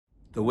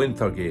the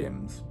Winter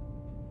Games.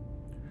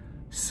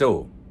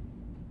 So,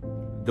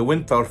 the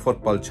Winter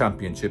Football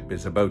Championship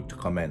is about to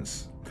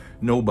commence.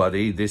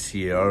 Nobody this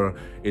year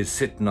is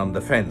sitting on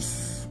the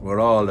fence. We're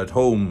all at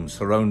home,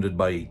 surrounded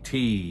by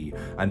tea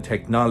and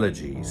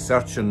technology,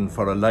 searching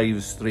for a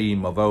live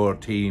stream of our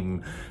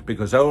team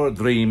because our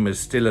dream is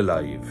still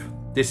alive.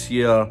 This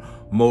year,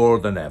 more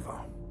than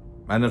ever.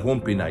 And it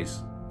won't be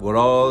nice. We're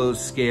all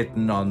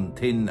skating on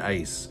thin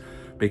ice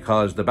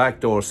because the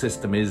backdoor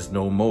system is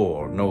no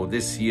more. No,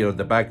 this year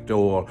the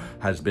backdoor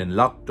has been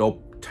locked up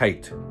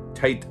tight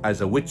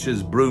as a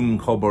witch's broom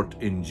cupboard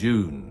in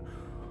June.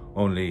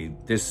 Only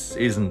this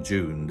isn't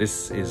June,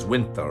 this is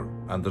winter,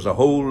 and there's a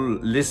whole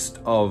list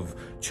of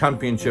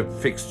championship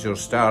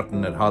fixtures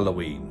starting at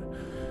Halloween.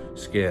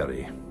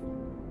 Scary.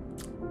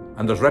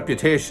 And there's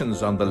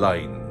reputations on the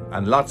line,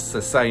 and lots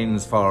of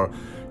signs for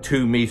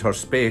 2-metre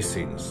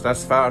spacings.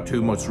 That's far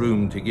too much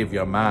room to give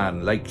your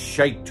man, like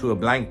shite to a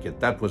blanket.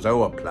 That was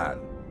our plan.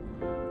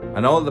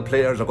 And all the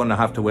players are going to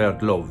have to wear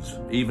gloves,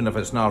 even if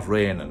it's not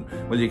raining.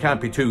 Well, you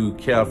can't be too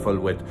careful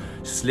with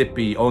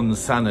slippy,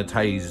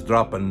 unsanitised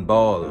dropping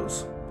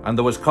balls. And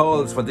there was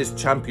calls for this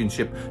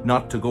championship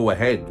not to go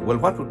ahead. Well,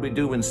 what would we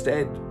do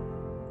instead?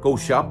 Go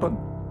shopping?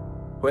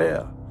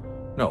 Where?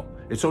 No,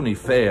 it's only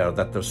fair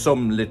that there's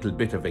some little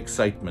bit of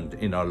excitement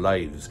in our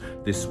lives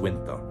this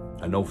winter.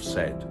 Enough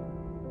said.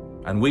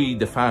 And we,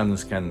 the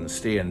fans, can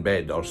stay in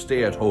bed or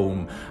stay at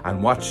home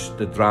and watch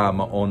the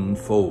drama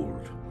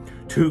unfold.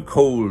 Too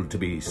cold to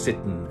be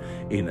sitting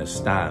in a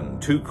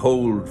stand, too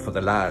cold for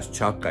the last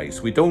chalk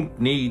ice. We don't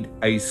need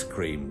ice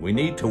cream. We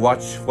need to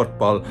watch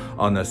football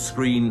on a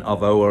screen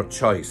of our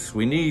choice.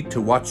 We need to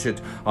watch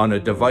it on a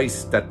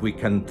device that we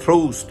can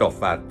throw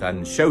stuff at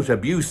and shout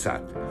abuse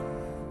at.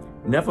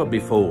 Never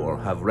before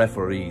have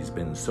referees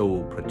been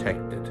so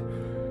protected.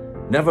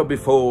 Never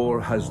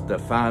before has the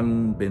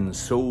fan been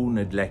so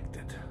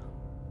neglected.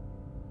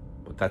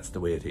 But that's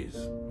the way it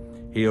is.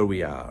 Here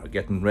we are,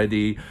 getting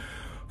ready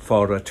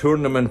for a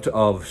tournament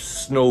of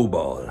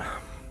snowball.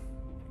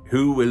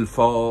 Who will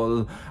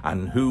fall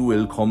and who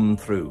will come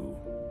through?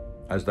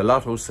 As the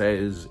lotto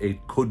says,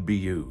 it could be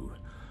you.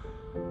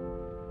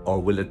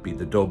 Or will it be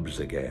the Dubs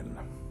again?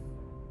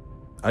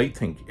 I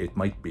think it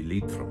might be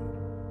Leitrim.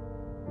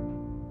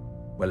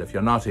 Well, if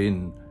you're not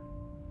in,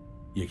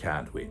 you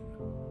can't win.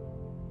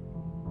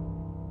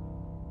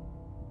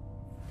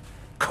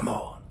 Come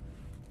on.